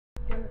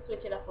going to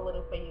switch it up a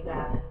little for you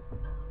guys.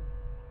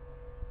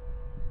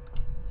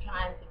 I'm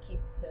trying to keep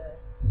to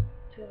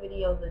 2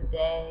 videos a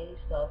day,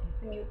 so if you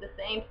see me with the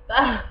same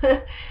stuff,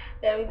 then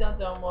we're going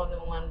to do more than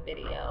 1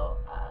 video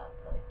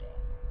per day.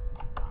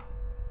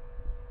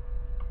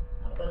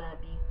 I'm going to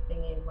be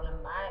singing one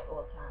of my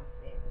all-time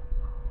favorite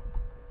songs,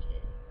 which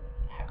is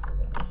Avril.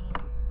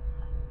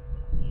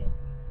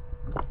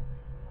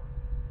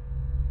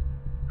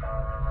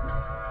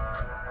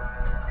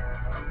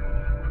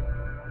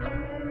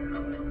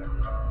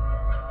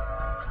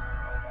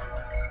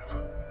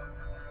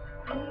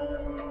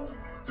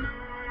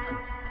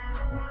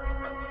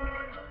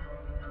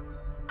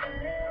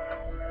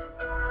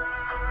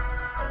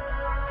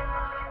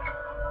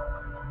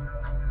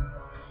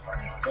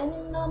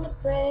 Sitting on the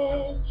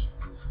bridge,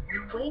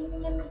 I'm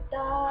waiting in the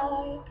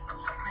dark.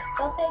 I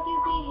thought that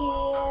you'd be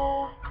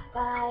here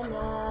by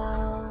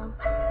now.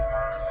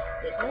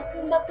 There's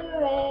nothing but the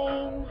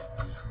rain,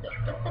 the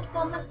footsteps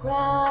on the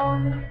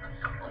ground.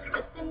 I'm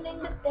listening,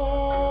 but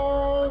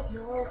there's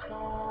no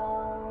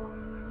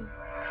sound.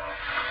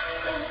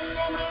 Isn't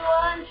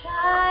anyone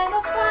trying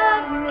to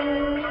find me?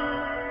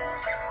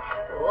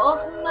 Won't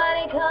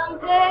somebody come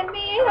take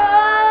me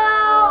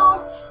home?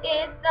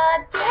 It's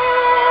a difficult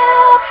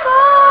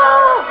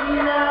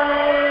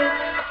night,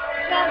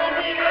 trying to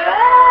figure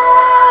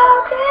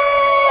out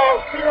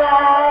this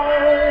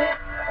life.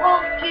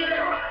 Won't you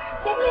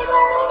take me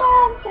by the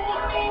hand,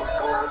 take me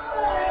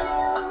somewhere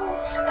new?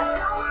 I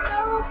don't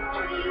know who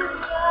you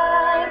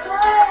are,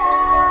 but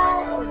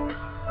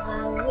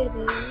I'm with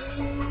you.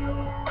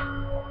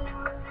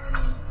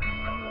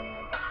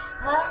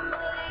 I'm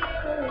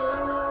with you.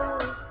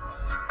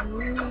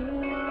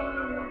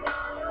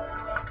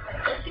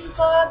 Looking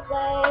for a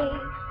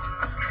place,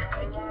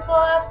 searching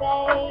for a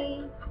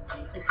face.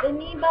 Is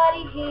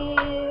anybody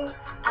here?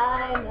 I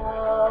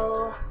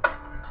know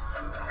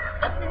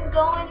nothing's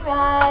going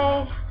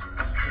right,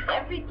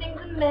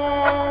 everything's a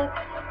mess,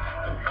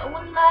 and no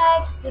one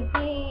likes to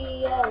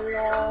be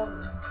alone.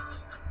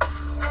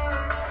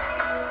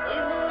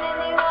 Isn't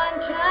anyone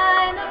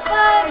trying to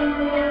find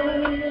me?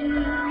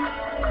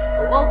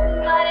 Won't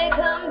somebody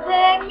come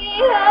take me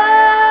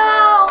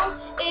home?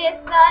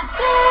 It's not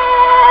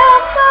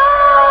difficult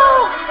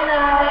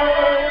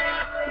night,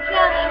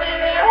 trying to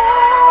figure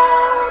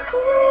out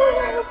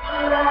this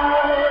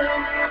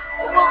life.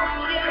 Won't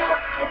you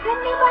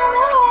take me by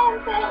the hand,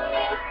 take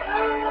me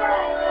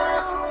somewhere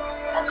new?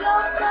 I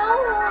don't know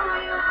who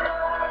you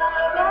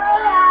are,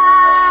 but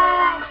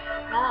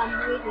I'm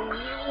with you.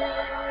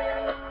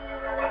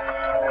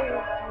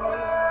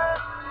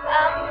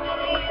 I'm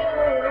with you.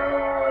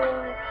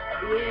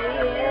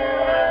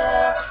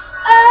 Yeah.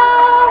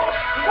 Oh,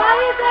 why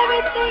is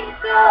everything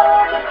so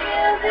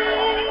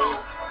confusing?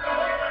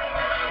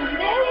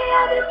 Maybe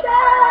I just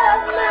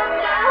lost my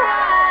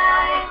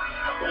mind.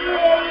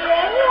 Yeah,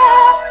 yeah,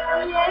 yeah,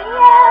 yeah, yeah,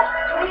 yeah,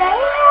 yeah,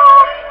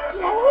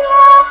 yeah,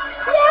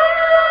 yeah.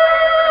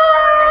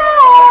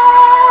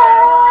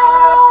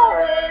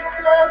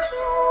 It's a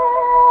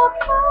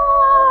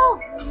cold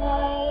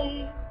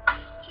night,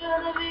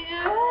 trying to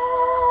figure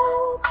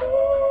out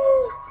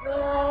this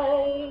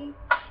life.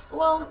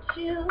 Won't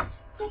you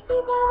take me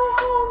by the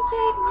hand,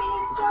 take me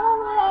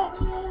somewhere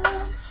new?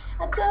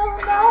 I don't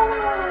know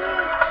who you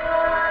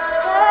are.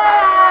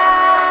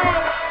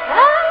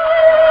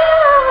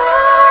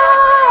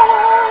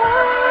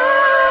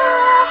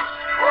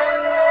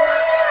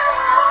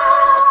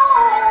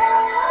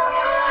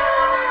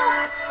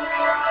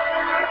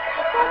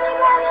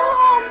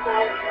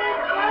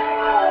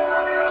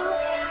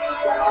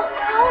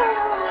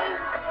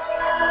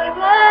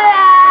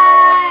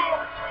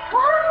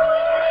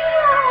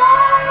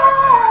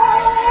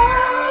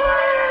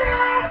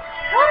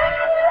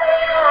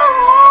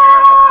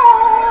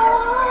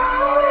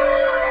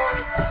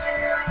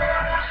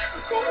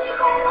 Take me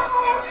by the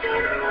hand,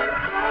 take me